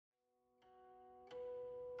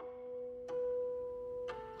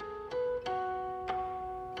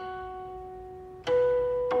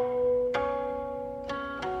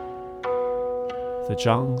The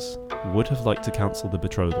Zhangs would have liked to cancel the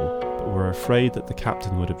betrothal, but were afraid that the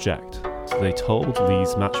captain would object, so they told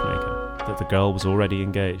Li's matchmaker that the girl was already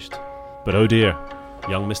engaged. But oh dear,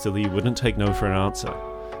 young Mr. Li wouldn't take no for an answer,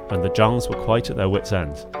 and the Zhangs were quite at their wits'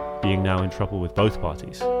 end, being now in trouble with both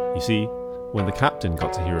parties. You see, when the captain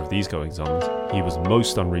got to hear of these goings-on, he was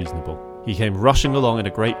most unreasonable. He came rushing along in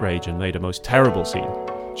a great rage and made a most terrible scene.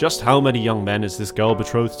 "Just how many young men is this girl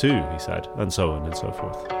betrothed to?" he said, and so on and so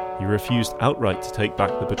forth. He refused outright to take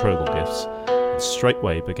back the betrothal gifts, and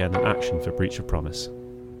straightway began an action for breach of promise.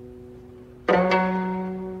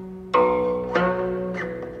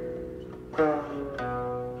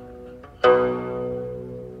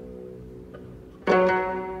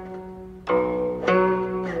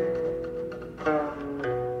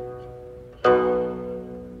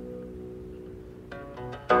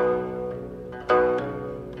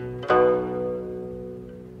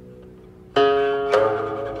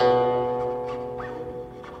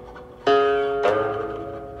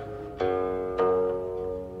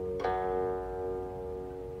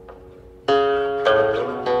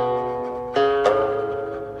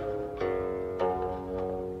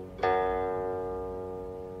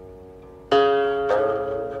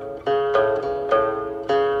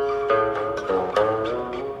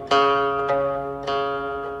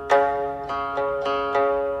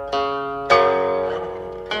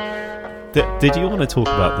 Did you want to talk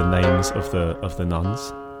about the names of the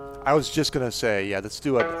nuns? I was just gonna say, yeah, let's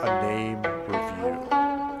do a name review.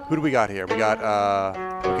 Who do we got here? We got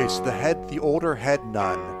okay, so the older head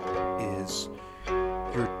nun is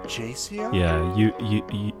Euergesia? Yeah,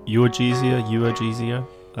 Euergesia.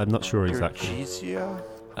 I'm not sure exactly. Euergesia?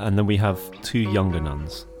 And then we have two younger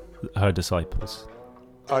nuns, her disciples.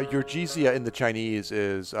 Euergesia in the Chinese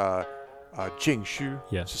is Jingshu.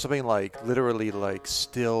 Yeah. So something like literally like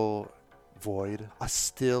still void, a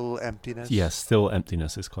still emptiness. Yeah, still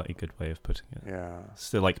emptiness is quite a good way of putting it. Yeah.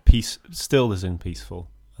 Still like peace, still as in peaceful,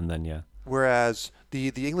 and then yeah. Whereas the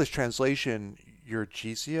English translation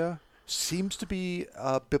Euergesia seems to be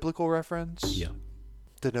a biblical reference. Yeah.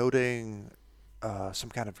 Denoting some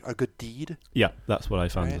kind of a good deed. Yeah, that's what I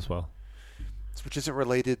found right? as well. Which isn't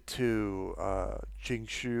related to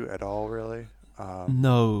Jingshu at all, really.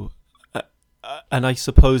 No, and I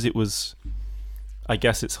suppose it was. I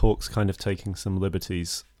guess it's Hawkes kind of taking some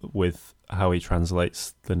liberties with how he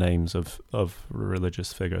translates the names of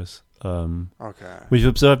religious figures. Okay. We've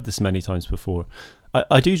observed this many times before.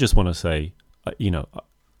 I do just want to say,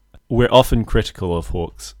 we're often critical of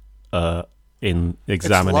Hawkes in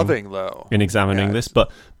examining. It's loving, though. In examining this,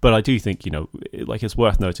 but I do think it's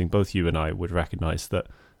worth noting. Both you and I would recognise that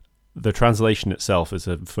the translation itself is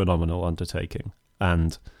a phenomenal undertaking.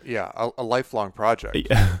 And a lifelong project.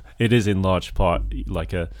 It is in large part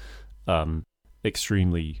like a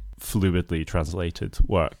extremely fluidly translated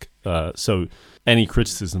work. So any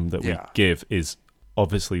criticism that we give is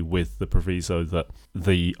obviously with the proviso that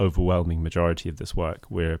the overwhelming majority of this work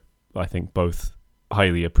we're, I think, both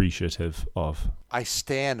highly appreciative of. I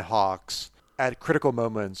stand Hawkes at critical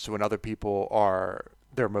moments when other people are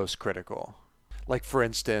their most critical. Like, for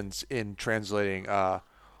instance, in translating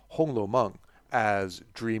Hong Lo Meng as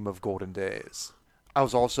Dream of Golden Days. I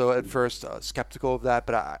was also at first skeptical of that,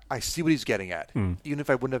 but I see what he's getting at. Even if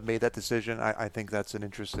I wouldn't have made that decision, I think that's an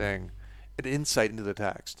interesting insight into the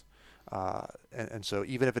text. And so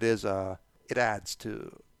even if it is, it adds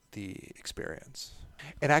to the experience.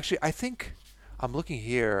 And actually, I think, I'm looking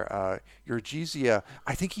here, Euergesia,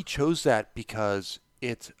 I think he chose that because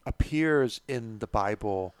it appears in the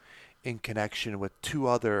Bible in connection with two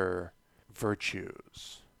other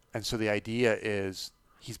virtues. And so the idea is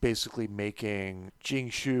he's basically making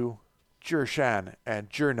Jingshu, Zhishan, and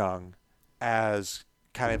Zhineng as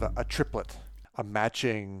kind of a triplet, a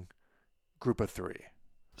matching group of three.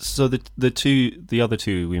 So the other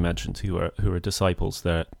two we mentioned who are disciples,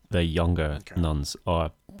 they're younger nuns,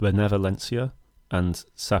 are Benevolencia and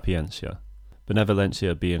Sapientia.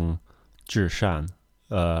 Benevolencia being Zhishan,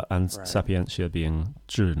 and Sapientia being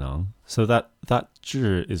Zhineng. So that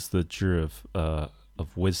Zhi is the Zhi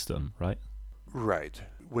of wisdom, right? Right,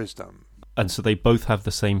 wisdom. And so they both have the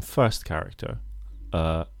same first character,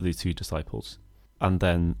 the two disciples. And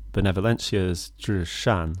then Benevolencia is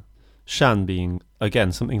Zhishan, Shan being,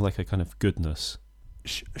 again, something like a kind of goodness.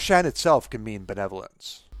 Shan itself can mean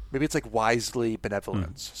benevolence. Maybe it's like wisely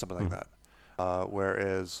benevolence, something like that.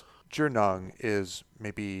 Whereas Zhineng is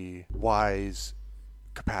maybe wise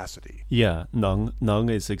capacity. Yeah, Neng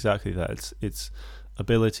is exactly that. It's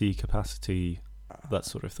ability, capacity, that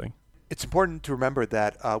sort of thing. It's important to remember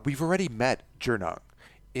that we've already met Zhineng.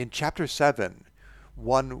 In Chapter 7,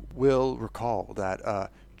 one will recall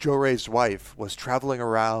that Zhou Rei's wife was traveling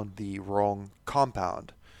around the Rong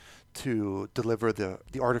compound to deliver the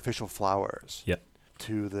artificial flowers Yeah.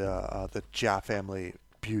 to the Jia family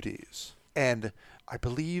beauties. And I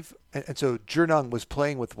believe, and so Zhineng was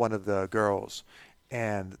playing with one of the girls,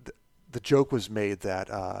 and the joke was made that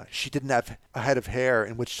she didn't have a head of hair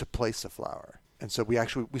in which to place the flower. And so we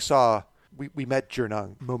met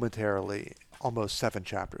Zhineng momentarily almost 7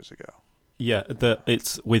 chapters ago. Yeah,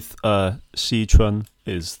 it's with Xi Chun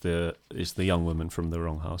is the young woman from the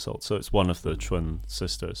Rong household. So it's one of the Chun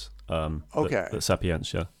sisters. Okay. That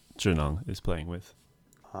Sapientia Zhineng is playing with.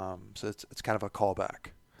 So it's kind of a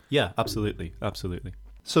callback. Yeah, absolutely.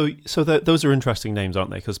 So those are interesting names, aren't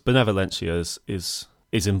they? Because Benevolentia is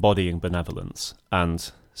embodying benevolence,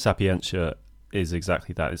 and Sapientia is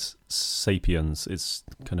exactly that. Is sapiens, is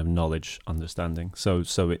kind of knowledge, understanding. So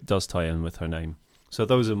it does tie in with her name. So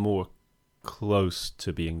those are more close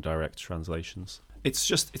to being direct translations. It's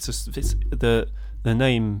the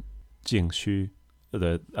name Jingxu,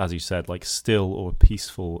 as you said, like still or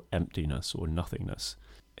peaceful emptiness or nothingness.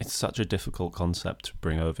 It's such a difficult concept to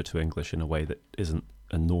bring over to English in a way that isn't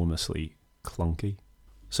enormously clunky.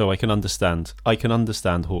 So I can understand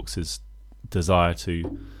Hawkes's desire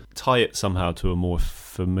to tie it somehow to a more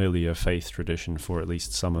familiar faith tradition for at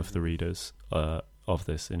least some of the readers of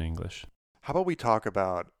this in English. How about we talk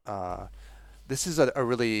about this is a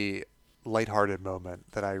really lighthearted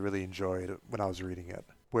moment that I really enjoyed when I was reading it,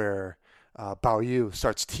 where Bao Yu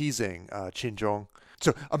starts teasing Qin Zhong.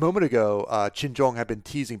 So a moment ago, Qin Zhong had been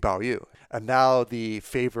teasing Bao Yu, and now the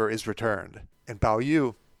favor is returned. And Bao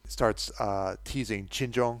Yu starts teasing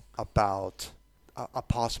Qin Zhong about a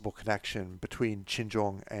possible connection between Qin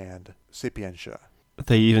Zhong and Sapientia.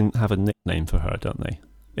 They even have a nickname for her, don't they?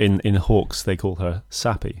 In Hawks, they call her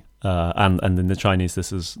Sappy. And in the Chinese,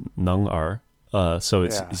 this is Neng Er. So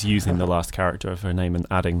it's using the last character of her name and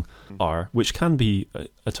adding R, which can be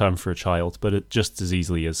a term for a child, but it just as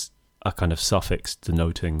easily as a kind of suffix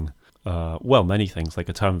denoting, many things, like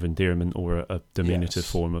a term of endearment or a diminutive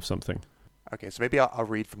form of something. Okay, so maybe I'll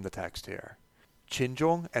read from the text here. Qin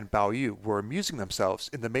Zhong and Bao Yu were amusing themselves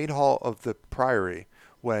in the main hall of the priory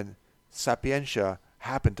when Sapientia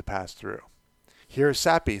happened to pass through. "Here's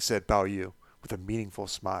Sappy," said Bao Yu with a meaningful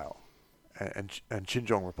smile. And Qin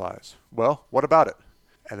Zhong replies, "Well, what about it?"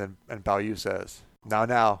 And Bao Yu says,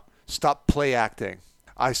 Now, stop play acting.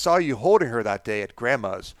 I saw you holding her that day at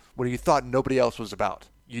Grandma's when you thought nobody else was about.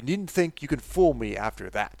 You needn't think you can fool me after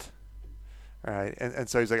that." All right, and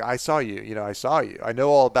so he's like, I saw you. I know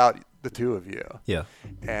all about the two of you. Yeah.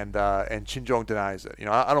 And Qin Zhong denies it. I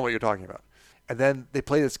don't know what you're talking about. And then they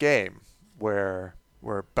play this game where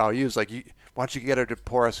Bao Yu's like, why don't you get her to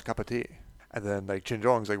pour us a cup of tea? And then like Qin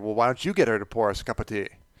Zhong's like, well, why don't you get her to pour us a cup of tea?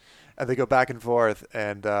 And they go back and forth,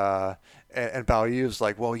 and Bao Yu's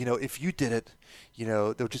like, well, if you did it,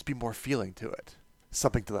 there'll just be more feeling to it.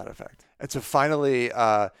 Something to that effect. And so finally,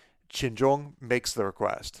 Qin Zhong makes the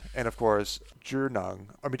request. And of course, Zhineng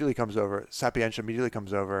immediately comes over, Sapientia immediately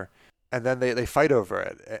comes over, and then they fight over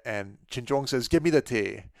it. And Qin Zhong says, "Give me the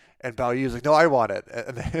tea." And Bao Yu's like, "No, I want it."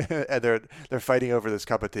 And they're fighting over this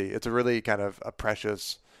cup of tea. It's a really kind of a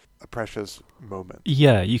precious moment.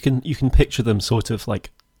 Yeah, you can picture them sort of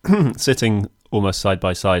like sitting almost side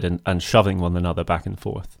by side and shoving one another back and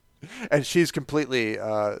forth. And she's completely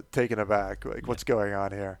taken aback. Like, what's going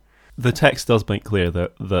on here? The text does make clear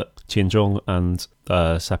that Qin Zhong and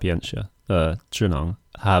Sapientia, Zhineng,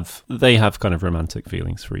 have kind of romantic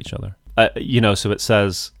feelings for each other. So it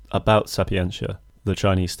says about Sapientia, the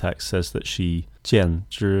Chinese text says that she 见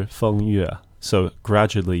知风月, so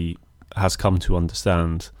gradually has come to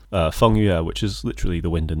understand 风月, which is literally the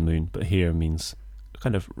wind and moon, but here means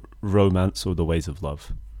kind of romance or the ways of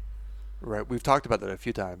love. Right, we've talked about that a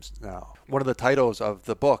few times now. One of the titles of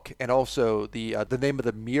the book, and also the name of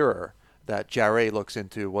the mirror that Jia Rui looks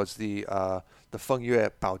into, was the Feng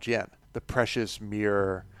Yue Bao Jian, the precious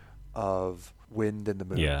mirror of wind and the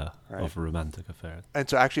moon. Yeah, right? Of a romantic affair. And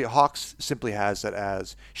so actually Hawks simply has that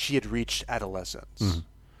as she had reached adolescence. Mm.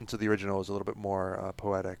 And so the original is a little bit more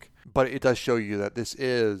poetic. But it does show you that this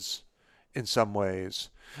is, in some ways,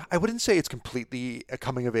 I wouldn't say it's completely a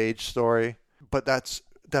coming-of-age story, but that's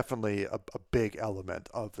definitely a big element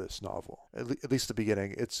of this novel. At least the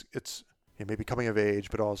beginning, it's maybe coming of age,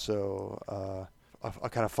 but also a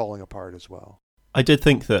kind of falling apart as well. I did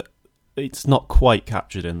think that it's not quite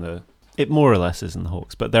captured in it more or less is in the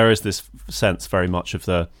Hawks, but there is this sense very much of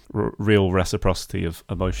the real reciprocity of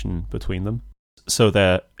emotion between them. So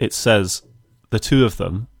there, it says the two of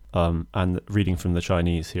them, and reading from the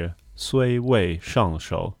Chinese here, 虽未上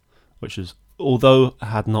手, which is, although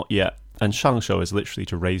had not yet And 上手 is literally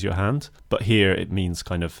to raise your hand, but here it means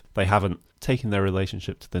kind of they haven't taken their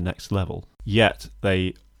relationship to the next level. Yet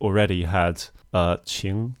they already had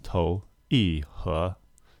情投意合.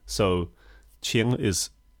 So 情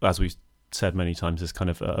is, as we've said many times, is kind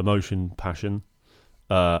of emotion, passion,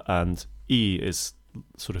 and 意 is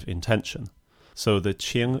sort of intention. So the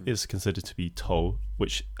情 is considered to be 投,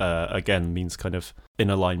 which again means kind of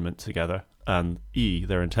in alignment together. And 意,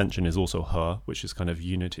 their intention, is also 合, which is kind of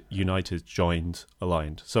united, joined,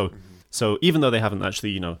 aligned. So even though they haven't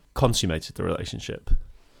actually, consummated the relationship,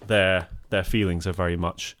 their feelings are very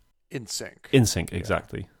much in sync. In sync,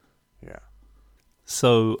 exactly. Yeah.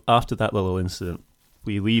 So after that little incident,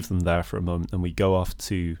 we leave them there for a moment and we go off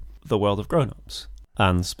to the world of grown-ups,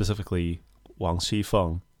 and specifically Wang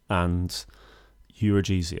Xifeng and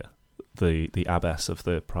Euregesia, the abbess of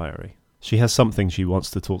the priory. She has something she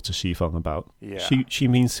wants to talk to Xifeng about. Yeah. She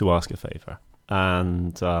means to ask a favour.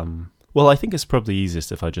 And, well, I think it's probably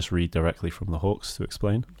easiest if I just read directly from the Hawks to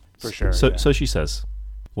explain. For sure. So she says,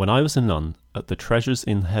 "When I was a nun at the Treasures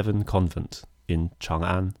in Heaven convent in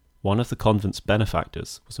Chang'an, one of the convent's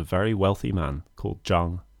benefactors was a very wealthy man called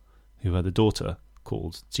Zhang, who had a daughter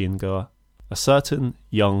called Jinge. A certain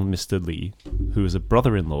young Mr. Li, who was a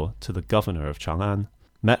brother-in-law to the governor of Chang'an,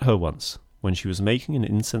 met her once when she was making an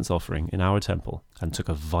incense offering in our temple and took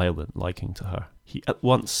a violent liking to her. He at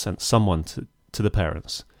once sent someone to the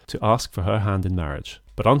parents to ask for her hand in marriage,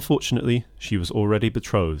 but unfortunately she was already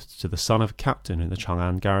betrothed to the son of a captain in the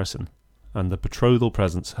Chang'an garrison, and the betrothal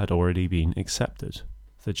presents had already been accepted.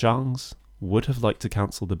 The Zhangs would have liked to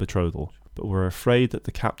cancel the betrothal, but were afraid that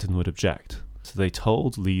the captain would object, so they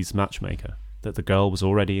told Li's matchmaker that the girl was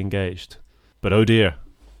already engaged. But oh dear,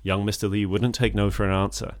 young Mr. Li wouldn't take no for an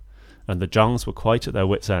answer, and the Zhangs were quite at their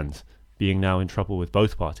wits' end, being now in trouble with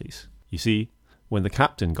both parties. You see, when the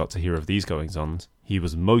captain got to hear of these goings-on, he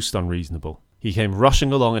was most unreasonable. He came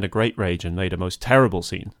rushing along in a great rage and made a most terrible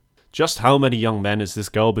scene. 'Just how many young men is this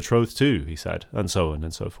girl betrothed to?' he said, and so on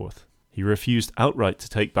and so forth. He refused outright to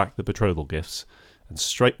take back the betrothal gifts, and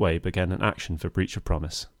straightway began an action for breach of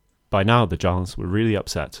promise. By now the Zhangs were really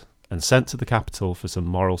upset, and sent to the capital for some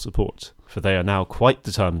moral support, for they are now quite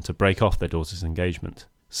determined to break off their daughter's engagement,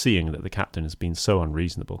 seeing that the captain has been so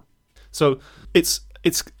unreasonable." So it's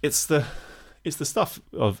the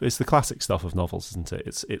classic stuff of novels, isn't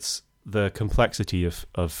it? It's the complexity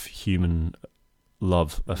of human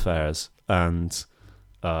love affairs and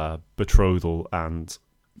betrothal, and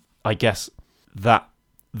I guess that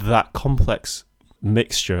complex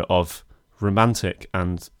mixture of romantic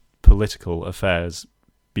and political affairs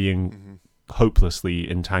being hopelessly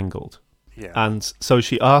entangled. Yeah. And so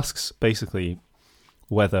she asks basically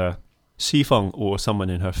whether Xifeng or someone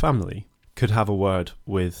in her family could have a word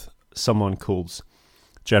with someone called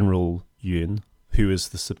General Yun, who is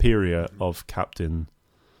the superior of the captain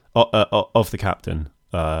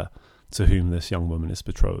to whom this young woman is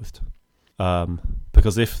betrothed.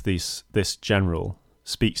 Because if this general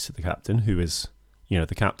speaks to the captain, who is,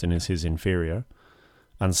 the captain is his inferior,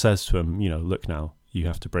 and says to him, look now, you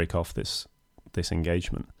have to break off this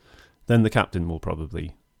engagement, then the captain will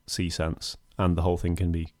probably see sense, and the whole thing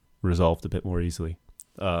can be resolved a bit more easily.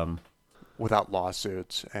 Without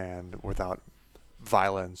lawsuits and without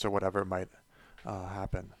violence or whatever might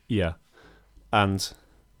happen. Yeah. And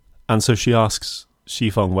so she asks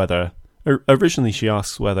Xifeng whether... Originally she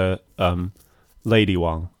asks whether Lady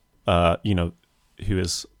Wang, who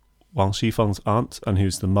is Wang Xifeng's aunt and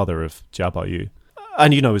who's the mother of Jia Baoyu,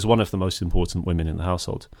 and, is one of the most important women in the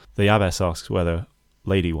household. The abbess asks whether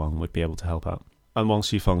Lady Wang would be able to help out. And Wang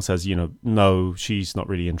Xifeng says, no, she's not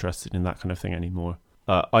really interested in that kind of thing anymore.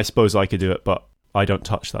 I suppose I could do it, but I don't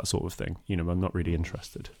touch that sort of thing. I'm not really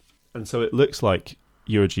interested. And so it looks like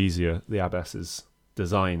Euregesia, the abbess's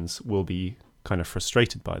designs, will be kind of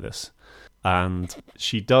frustrated by this. And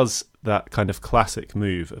she does that kind of classic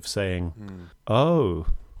move of saying, oh,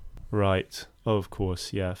 right, oh, of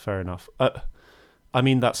course, yeah, fair enough.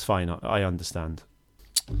 That's fine, I understand.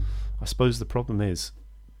 I suppose the problem is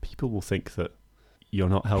people will think that you're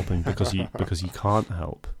not helping because you can't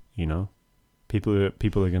help, People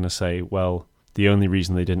are going to say, well, the only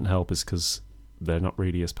reason they didn't help is because they're not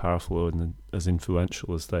really as powerful and as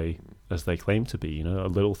influential as they claim to be. A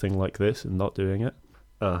little thing like this and not doing it.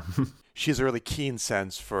 She has a really keen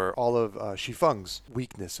sense for all of Xifeng's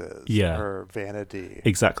weaknesses. Yeah. Her vanity.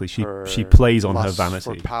 Exactly. She plays on her lust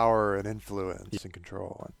vanity. for power and influence and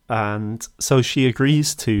control. And so she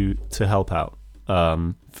agrees to help out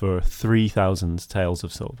for 3,000 taels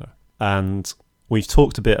of silver. And we've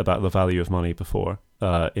talked a bit about the value of money before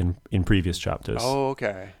in previous chapters. Oh,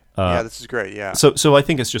 okay. Yeah, this is great. Yeah. So I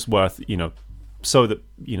think it's just worth so that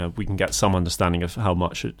we can get some understanding of how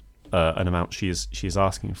much an amount she is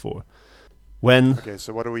asking for. Okay,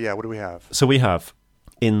 so what do we have? So we have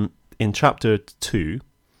in chapter 2,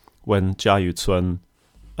 when Jia Yucun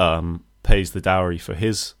pays the dowry for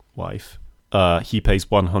his wife, he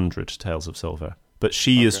pays 100 taels of silver. But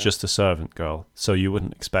she is just a servant girl, so you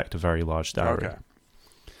wouldn't expect a very large dowry. Okay.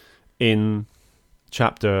 In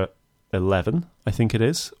chapter 11, I think it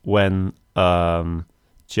is, when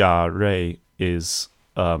Jia Rui is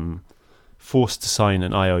forced to sign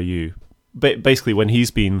an IOU. Basically, when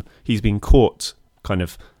he's been caught kind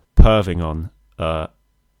of perving on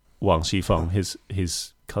Wang Xifeng,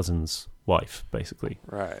 his cousin's wife, basically.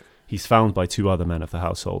 Right. He's found by 2 other men of the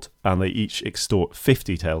household, and they each extort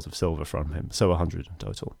 50 taels of silver from him, so 100 in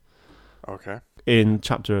total. Okay. In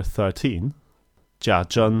chapter 13, Jia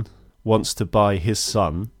Zhen wants to buy his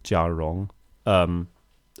son, Jia Rong,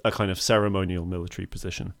 a kind of ceremonial military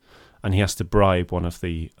position, and he has to bribe one of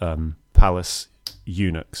the palace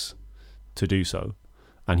eunuchs to do so,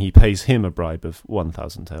 and he pays him a bribe of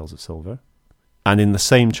 1,000 taels of silver. And in the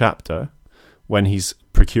same chapter, when he's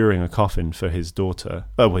procuring a coffin for his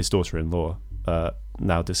daughter-in-law,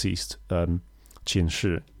 now deceased, Qin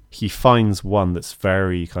Shi, he finds one that's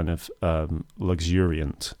very kind of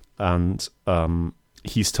luxuriant, and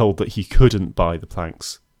he's told that he couldn't buy the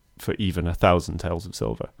planks for even 1,000 taels of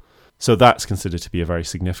silver. So that's considered to be a very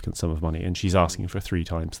significant sum of money, and she's asking for 3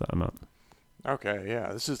 times that amount. Okay,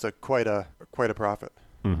 yeah, this is quite a profit.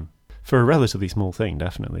 Mm-hmm. For a relatively small thing,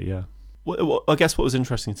 definitely, yeah. Well, I guess what was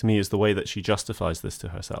interesting to me is the way that she justifies this to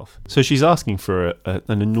herself. So she's asking for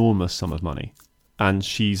an enormous sum of money, and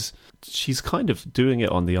she's kind of doing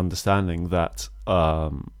it on the understanding that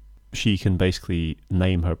she can basically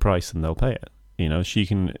name her price and they'll pay it. She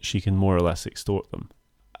can more or less extort them,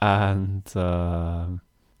 and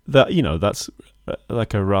that's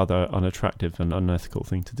like a rather unattractive and unethical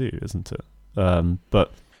thing to do, isn't it?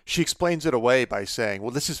 But she explains it away by saying,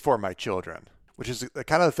 "Well, this is for my children." Which is the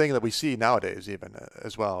kind of thing that we see nowadays, even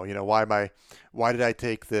as well. Why did I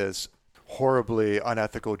take this horribly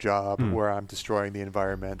unethical job where I'm destroying the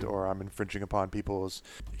environment, or I'm infringing upon people's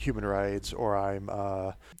human rights, or I'm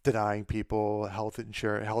denying people health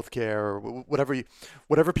care, or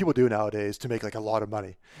whatever people do nowadays to make like a lot of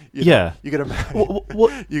money. You can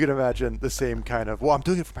imagine. You can imagine the same kind of. Well, I'm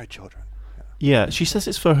doing it for my children. Yeah, she says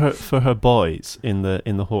it's for her boys in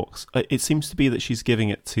the Hawks. It seems to be that she's giving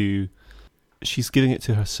it to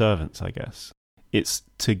her servants, I guess. It's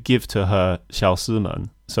to give to her 小厮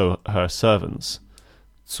们, so her servants,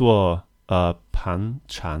 做盘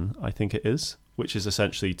缠, I think it is, which is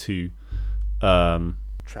essentially to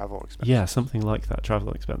travel expenses. Yeah, something like that,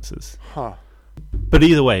 travel expenses. Huh. But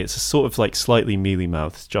either way, it's a sort of like slightly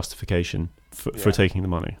mealy-mouthed justification for taking the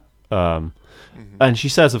money. And she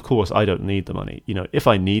says, of course, I don't need the money. If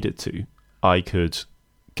I needed to, I could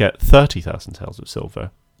get 30,000 taels of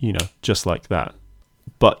silver, just like that.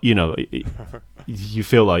 But, you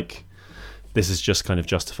feel like this is just kind of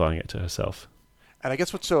justifying it to herself. And I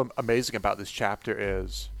guess what's so amazing about this chapter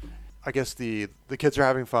is, I guess the kids are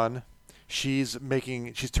having fun. She's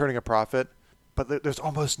turning a profit, but there's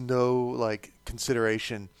almost no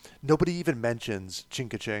consideration. Nobody even mentions Qin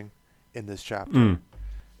Keqing in this chapter.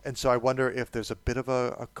 And so I wonder if there's a bit of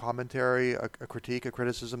a commentary, a critique, a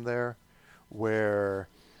criticism there, where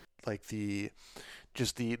the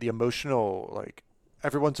emotional,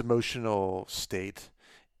 everyone's emotional state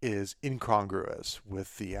is incongruous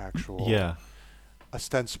with the actual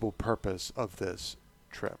ostensible purpose of this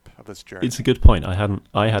trip, of this journey. It's a good point. I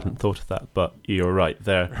hadn't thought of that, but you're right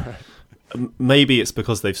there. Maybe it's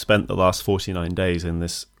because they've spent the last 49 days in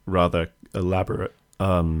this rather elaborate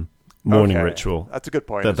morning ritual. That's a good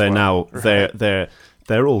point. That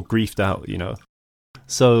they're all griefed out,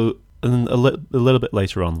 So and a little bit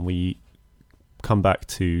later on, we come back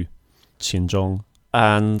to Qinzhong,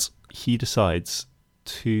 and he decides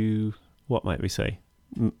to, what might we say,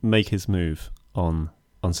 make his move on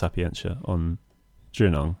Sapientia, on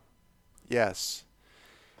Zhineng. Yes,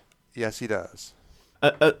 he does.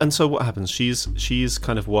 And so what happens? She's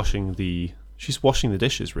kind of washing the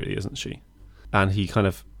dishes, really, isn't she? And he kind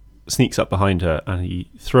of sneaks up behind her and he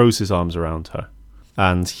throws his arms around her,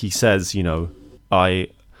 and he says,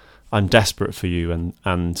 I'm desperate for you,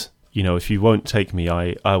 and if you won't take me,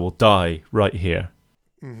 I will die right here.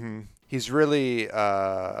 Mm-hmm. He's really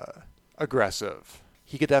aggressive.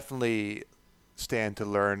 He could definitely stand to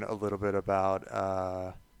learn a little bit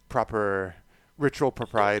about proper ritual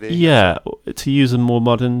propriety. Yeah, to use a more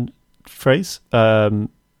modern phrase,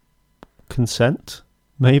 consent,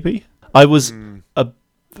 maybe. I was at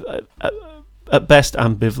best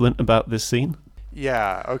ambivalent about this scene.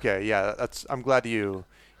 Yeah. Okay. Yeah. That's. I'm glad you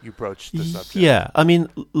broached the subject. Yeah, I mean,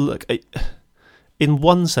 look, in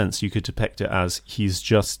one sense, you could depict it as he's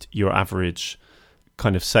just your average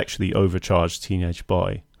kind of sexually overcharged teenage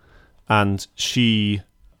boy, and she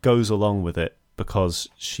goes along with it because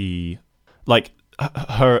she, like,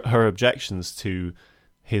 her objections to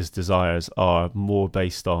his desires are more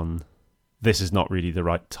based on this is not really the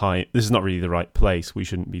right time, this is not really the right place, we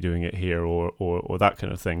shouldn't be doing it here, or that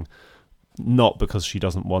kind of thing. Not because she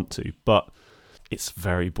doesn't want to, but it's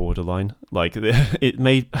very borderline. Like, it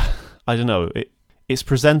made, I don't know, it's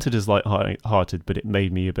presented as light-hearted, but it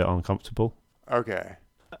made me a bit uncomfortable. Okay.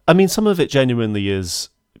 I mean, some of it genuinely is,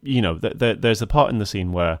 there's a part in the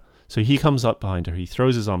scene where, so he comes up behind her, he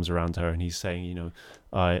throws his arms around her, and he's saying,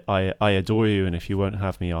 I adore you, and if you won't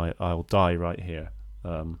have me, I'll die right here.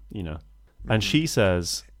 And she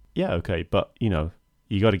says, yeah, okay, but, you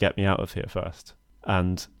got to get me out of here first.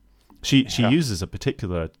 And she uses a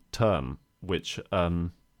particular term which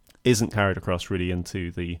isn't carried across really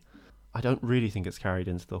into the... I don't really think it's carried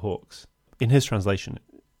into the Hawks. In his translation,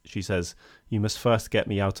 she says, you must first get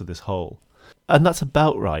me out of this hole. And that's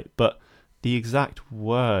about right, but the exact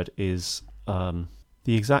word is... Lao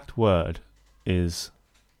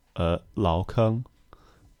Keng,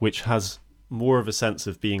 which has more of a sense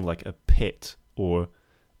of being like a pit or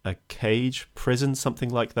a cage, prison, something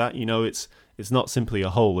like that. It's not simply a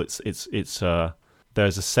hole. It's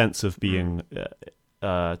there's a sense of being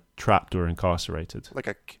trapped or incarcerated,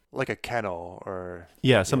 like a kennel or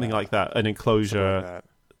something like that, an enclosure,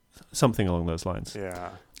 something along those lines.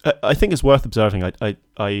 Yeah, I think it's worth observing.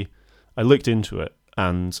 I looked into it,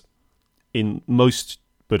 and in most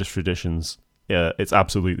Buddhist traditions, it's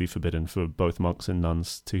absolutely forbidden for both monks and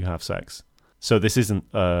nuns to have sex. So this isn't,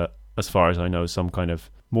 as far as I know, some kind of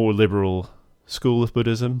more liberal school of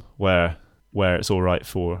Buddhism where it's all right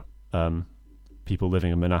for people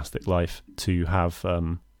living a monastic life to have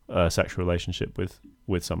a sexual relationship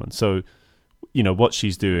with someone. So, what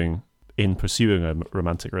she's doing in pursuing a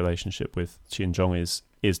romantic relationship with Qin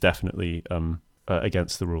is definitely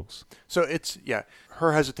against the rules. So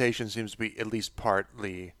her hesitation seems to be at least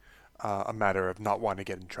partly a matter of not wanting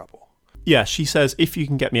to get in trouble. Yeah, she says, if you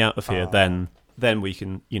can get me out of here, then we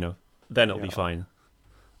can, then it'll be fine.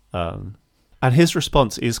 And his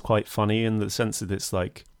response is quite funny in the sense that it's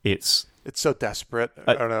like, it's so desperate.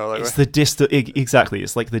 I don't know. It's exactly.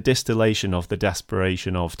 It's like the distillation of the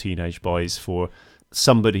desperation of teenage boys for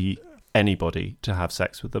anybody to have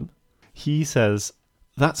sex with them. He says,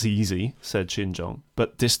 "That's easy," said Xinzhong,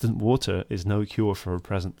 "but distant water is no cure for a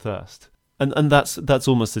present thirst." And that's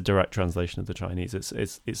almost a direct translation of the Chinese.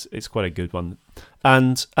 It's quite a good one.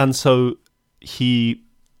 And so he,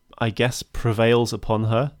 I guess, prevails upon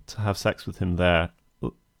her to have sex with him there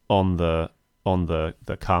on the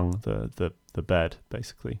kang, the bed,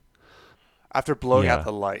 basically. After blowing out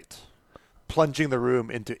the light, plunging the room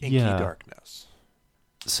into inky darkness.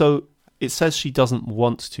 So it says she doesn't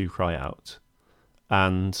want to cry out,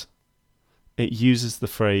 and it uses the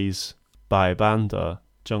phrase "bai banda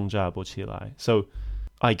zheng jia bo qi lai." So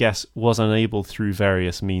I guess was unable through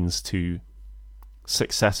various means to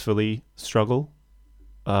successfully struggle.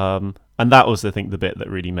 And that was, I think, the bit that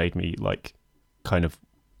really made me like kind of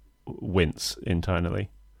wince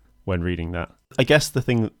internally when reading that. I guess the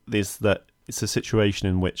thing is that it's a situation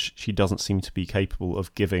in which she doesn't seem to be capable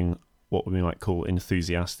of giving what we might call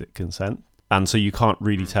enthusiastic consent. And so you can't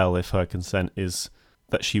really tell if her consent is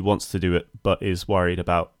that she wants to do it but is worried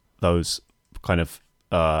about those kind of,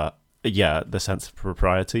 the sense of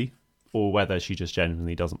propriety, or whether she just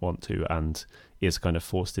genuinely doesn't want to and is kind of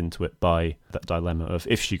forced into it by that dilemma of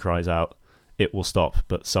if she cries out, it will stop,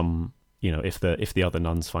 but if the other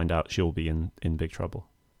nuns find out, she'll be in big trouble.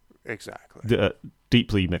 Exactly.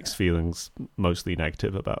 Deeply mixed feelings, mostly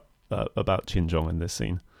negative about Qinzhong in this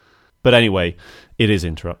scene. But anyway, it is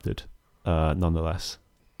interrupted, nonetheless,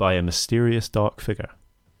 by a mysterious dark figure.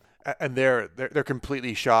 And they're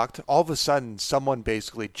completely shocked. All of a sudden, someone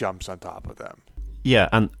basically jumps on top of them. Yeah,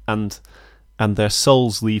 and their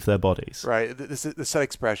souls leave their bodies. Right. The set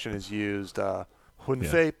expression is used, "hun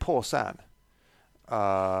fei po san,"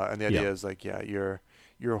 and the idea is like, your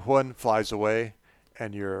hun flies away,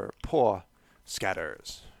 and your po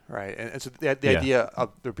scatters. Right. And so the idea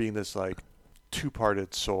of there being this like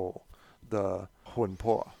two-parted soul, the hun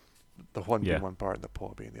po, the hun being one part and the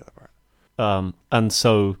po being the other part. And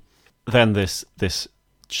so then this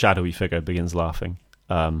shadowy figure begins laughing,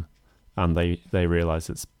 and they realize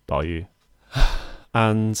it's Bao Yu,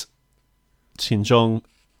 and Qinzhong,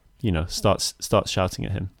 starts shouting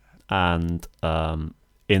at him, and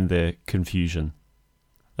in the confusion,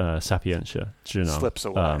 Sapientia Zhinao slips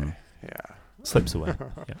away. slips away.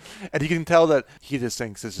 Yeah. And you can tell that he just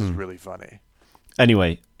thinks this is really funny.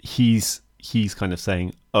 Anyway, he's kind of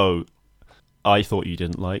saying, "Oh, I thought you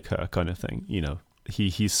didn't like her," kind of thing. You know,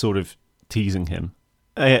 he's sort of teasing him.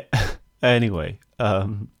 Anyway,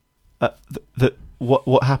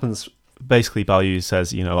 what happens? Basically, Bao Yu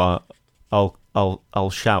says, you know, I'll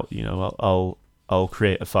shout, you know, I'll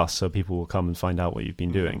create a fuss so people will come and find out what you've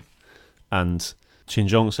been doing. And Qin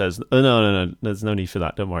Zhong says, "Oh, no, there's no need for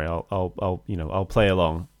that. Don't worry. I'll play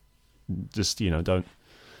along. Just, you know,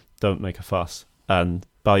 don't make a fuss." And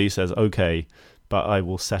Bao Yu says, "Okay, but I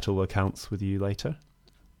will settle accounts with you later."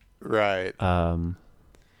 Right. And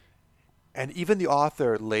even the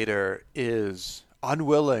author later is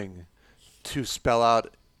unwilling to spell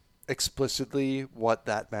out explicitly what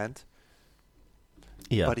that meant.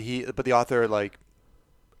 Yeah. But the author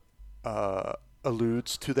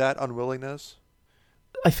alludes to that unwillingness.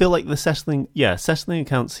 I feel like the settling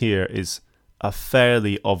accounts here is a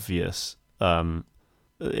fairly obvious,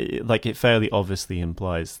 it fairly obviously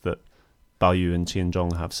implies that Bao Yu and Qin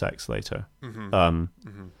Zhong have sex later. And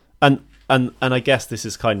I guess this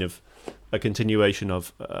is kind of a continuation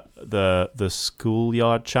of the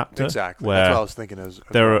schoolyard chapter. Exactly. Where that's what I was thinking as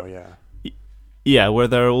there well, yeah. Yeah, where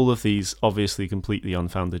there are all of these obviously completely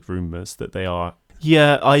unfounded rumors that they are,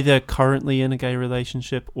 either currently in a gay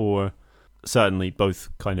relationship or certainly both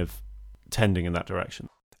kind of tending in that direction.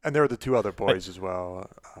 And there are the two other boys as well.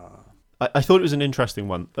 I thought it was an interesting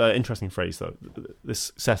phrase though.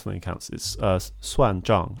 This settling accounts is "suan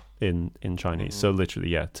zhang" in Chinese. So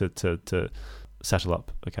literally, to settle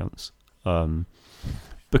up accounts.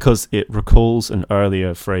 Because it recalls an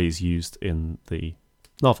earlier phrase used in the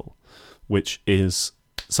novel, which is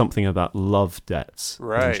something about love debts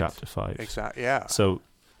in chapter 5. Exactly. Yeah. So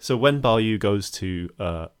when Bao Yu goes to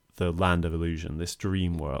the land of illusion, this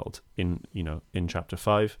dream world in chapter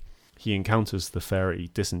 5, he encounters the fairy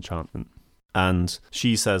Disenchantment, and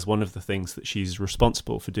she says one of the things that she's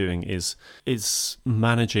responsible for doing is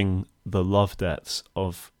managing the love debts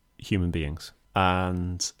of human beings,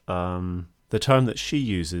 and the term that she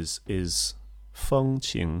uses is "feng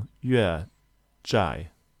qing yue zhai."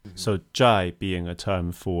 So zhai being a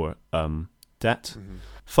term for debt,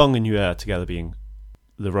 feng and yue together being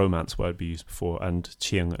the romance word we used before, and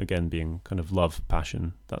qing again being kind of love,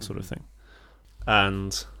 passion, that sort of thing.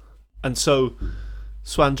 And so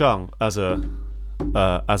suan zhang as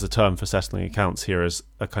a term for settling accounts here is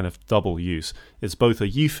a kind of double use. It's both a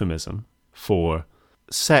euphemism for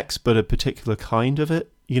sex, but a particular kind of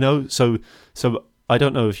it, you know? So I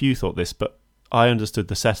don't know if you thought this, but I understood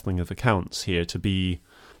the settling of accounts here to be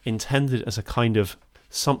intended as a kind of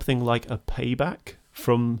something like a payback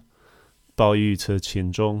from Bao Yu to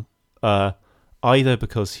Qin Zhong, either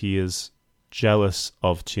because he is jealous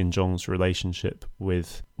of Qin Zhong's relationship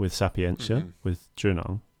with Sapientia, with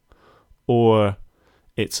Zhenang, or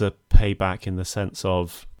it's a payback in the sense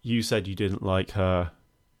of, you said you didn't like her,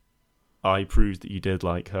 I proved that you did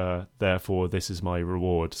like her, therefore this is my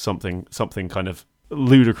reward. Something kind of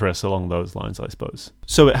ludicrous along those lines, I suppose.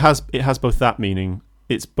 So it has both that meaning.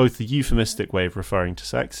 It's both the euphemistic way of referring to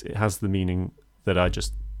sex. It has the meaning that I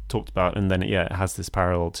just talked about, and then it has this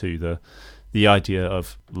parallel to the idea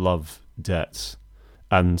of love debts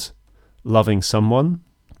and loving someone,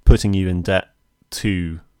 putting you in debt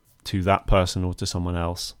to that person or to someone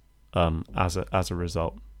else as a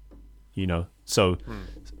result. You know, so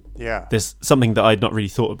there's something that I'd not really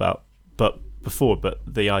thought about before, but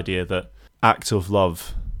the idea that acts of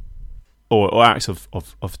love or acts of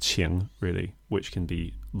qing, really, which can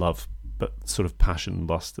be love but sort of passion,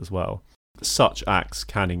 lust as well, such acts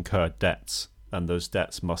can incur debts, and those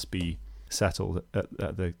debts must be settled at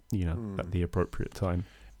the appropriate time.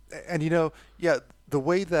 And the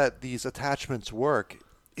way that these attachments work,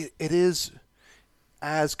 it is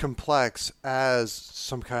as complex as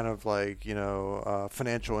some kind of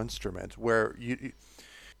financial instrument, where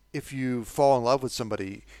if you fall in love with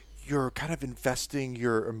somebody, you're kind of investing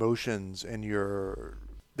your emotions and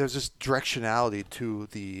there's this directionality to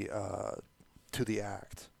the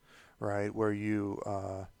act, right? Where you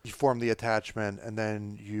form the attachment, and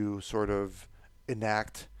then you sort of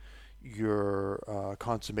enact your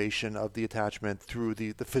consummation of the attachment through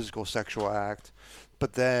the physical sexual act.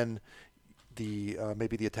 But then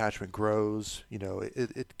maybe the attachment grows,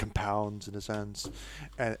 it compounds in a sense,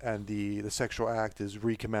 and the sexual act is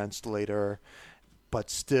recommenced later, but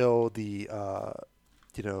still the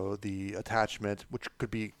attachment, which could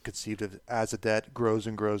be conceived of as a debt, grows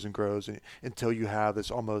and grows and grows until you have this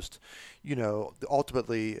almost,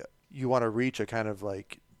 ultimately you want to reach a kind of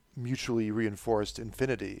like mutually reinforced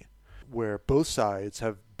infinity, where both sides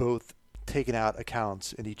have both taken out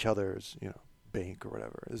accounts in each other's, bank or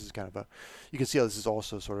whatever. This is kind of you can see how this is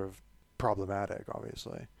also sort of problematic,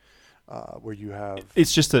 obviously, where you have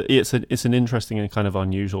it's an interesting and kind of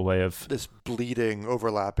unusual way of this bleeding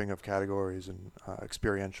overlapping of categories and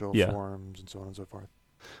experiential forms and so on and so forth.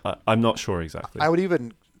 I'm not sure exactly. I would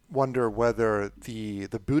even wonder whether the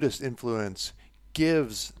Buddhist influence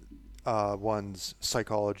gives one's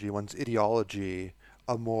psychology, one's ideology,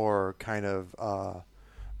 a more kind of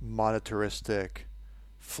monetaristic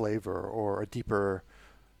flavor or a deeper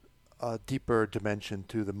dimension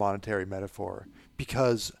to the monetary metaphor.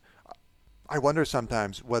 Because I wonder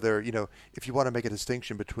sometimes whether, if you want to make a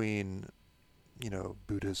distinction between,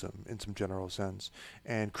 Buddhism in some general sense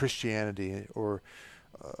and Christianity or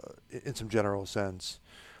in some general sense,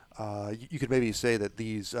 you could maybe say that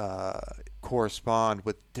these correspond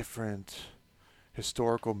with different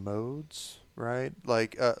historical modes, right?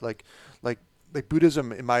 Like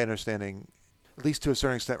Buddhism, in my understanding, at least to a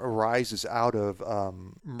certain extent, arises out of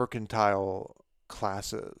mercantile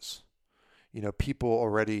classes. People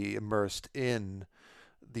already immersed in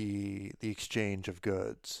the exchange of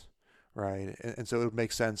goods, right? And so it would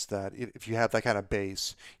make sense that if you have that kind of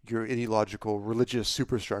base, your ideological religious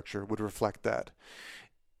superstructure would reflect that.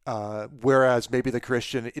 Whereas maybe the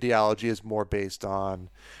Christian ideology is more based on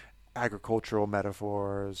agricultural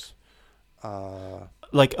metaphors.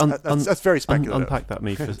 That's very speculative. Unpack that,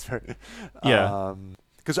 me. Yeah.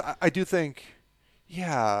 Because I do think,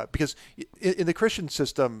 because in the Christian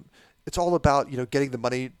system, it's all about, getting the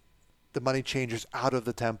money changers out of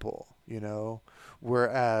the temple,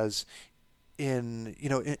 whereas in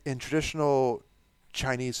traditional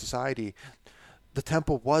Chinese society, the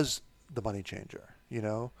temple was the money changer.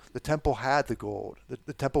 The temple had the gold.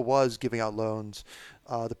 The temple was giving out loans.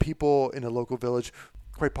 The people in a local village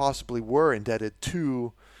quite possibly were indebted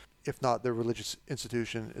to, if not the religious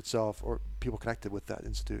institution itself or people connected with that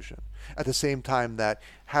institution. At the same time that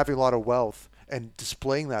having a lot of wealth and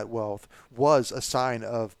displaying that wealth was a sign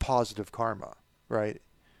of positive karma, right?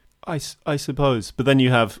 I suppose. But then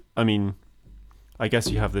you have, I guess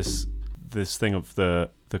you have this thing of the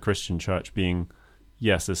Christian church being,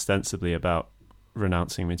 yes, ostensibly about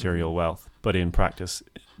renouncing material wealth, but in practice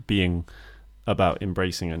being about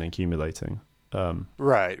embracing and accumulating.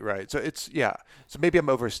 Right. So it's So maybe I'm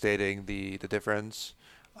overstating the difference,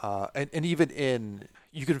 and even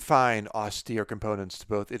you can find austere components to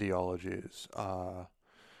both ideologies,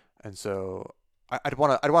 and so I'd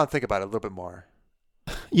want to think about it a little bit more.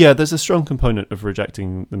 Yeah, there's a strong component of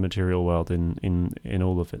rejecting the material world in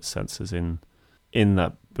all of its senses in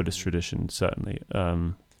that Buddhist tradition, certainly.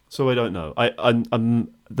 So I don't know.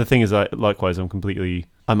 I'm the thing is,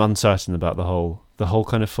 I'm uncertain about the whole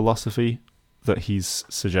kind of philosophy that he's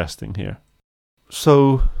suggesting here.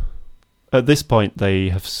 So at this point, they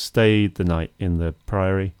have stayed the night in the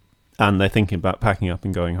priory, and they're thinking about packing up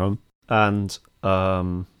and going home. And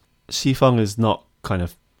Xifeng is not kind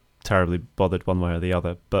of terribly bothered one way or the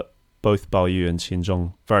other, but both Bao Yu and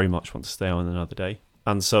Qianzhong very much want to stay on another day.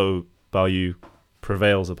 And so Bao Yu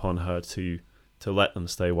prevails upon her to let them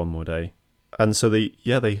stay one more day. And so they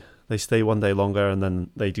stay one day longer, and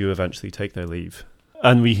then they do eventually take their leave.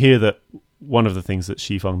 And we hear that one of the things that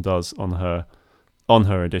Xifeng does on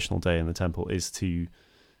her additional day in the temple is to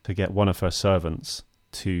get one of her servants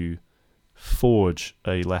to forge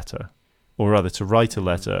a letter, or rather to write a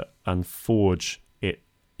letter and forge it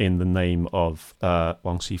in the name of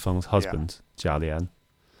Wang Xifeng's husband, Jia Lian,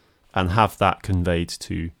 and have that conveyed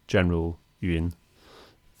to General Yun,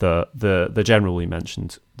 the general we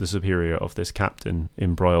mentioned, the superior of this captain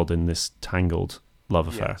embroiled in this tangled love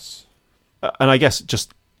affair. Yes. And I guess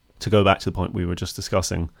just to go back to the point we were just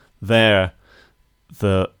discussing, there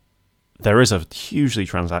is a hugely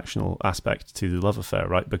transactional aspect to the love affair,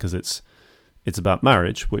 right? Because it's about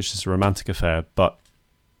marriage, which is a romantic affair, but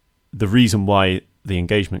the reason why the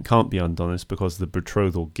engagement can't be undone is because the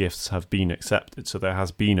betrothal gifts have been accepted. So there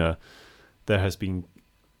has been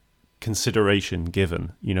consideration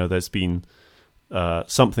given. There's been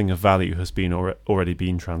something of value has been already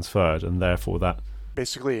been transferred, and therefore that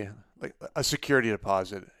basically like a security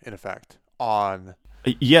deposit in effect on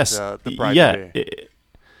the bride.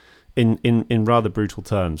 In rather brutal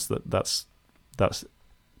terms, that's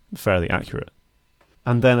fairly accurate.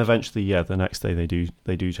 And then eventually, the next day they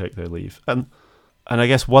do take their leave. And I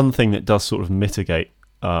guess one thing that does sort of mitigate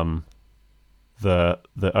the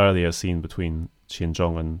earlier scene between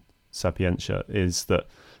Qianzhong and Sapientia is that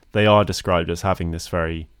they are described as having this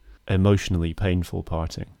very emotionally painful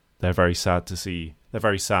parting. They're very sad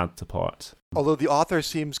to part. Although the author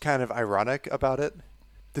seems kind of ironic about it.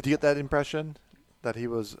 Did you get that impression? That he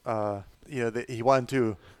was he wanted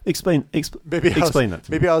to Explain explain that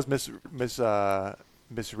to me. Maybe I was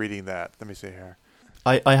misreading that. Let me see here.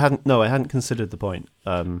 I hadn't considered the point.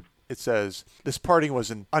 It says, this parting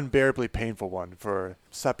was an unbearably painful one for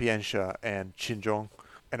Sapientia and Qinzhong,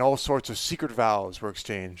 and all sorts of secret vows were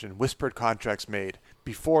exchanged and whispered contracts made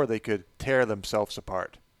before they could tear themselves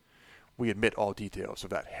apart. We admit all details of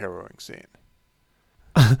that harrowing scene.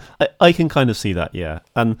 I can kind of see that, yeah.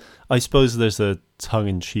 And I suppose there's a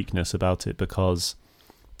tongue-in-cheekness about it because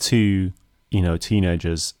two,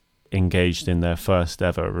 teenagers engaged in their first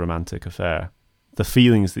ever romantic affair, the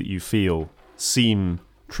feelings that you feel seem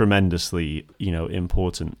tremendously,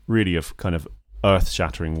 important, really of kind of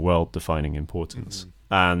earth-shattering, world-defining importance. Mm-hmm.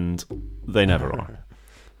 And they never are.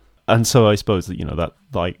 And so I suppose that,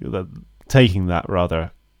 taking that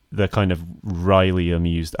rather, the kind of wryly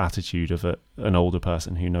amused attitude of an older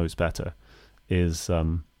person who knows better is,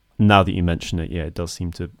 now that you mention it, yeah, it does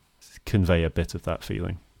seem to convey a bit of that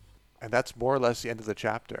feeling. And that's more or less the end of the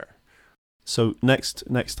chapter. So next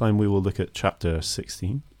time we will look at chapter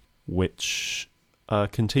 16, which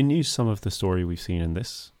continues some of the story we've seen in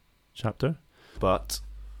this chapter, but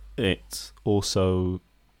it also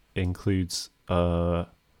includes a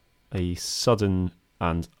sudden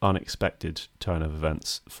and unexpected turn of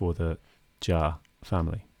events for the Jia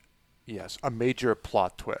family. Yes, a major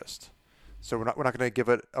plot twist. So we're not going to give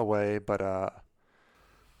it away, but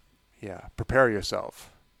prepare yourself.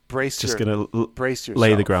 Brace yourself.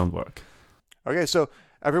 Lay the groundwork. Okay, so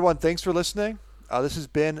everyone, thanks for listening. This has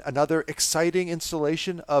been another exciting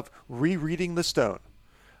installation of Rereading the Stone.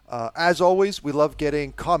 As always, we love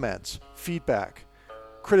getting comments, feedback,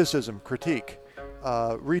 criticism, critique,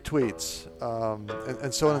 retweets,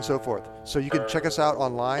 and so on and so forth. So you can check us out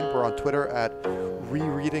online. We're on Twitter at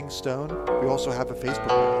Rereading Stone. We also have a Facebook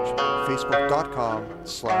page,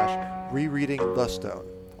 facebook.com/rereadingthestone.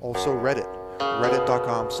 Also Reddit,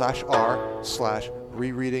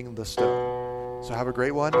 reddit.com/r/rereadingthestone. So have a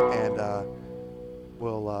great one, and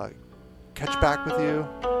we'll catch back with you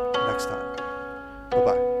next time.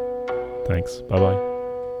 Bye-bye. Thanks. Bye-bye.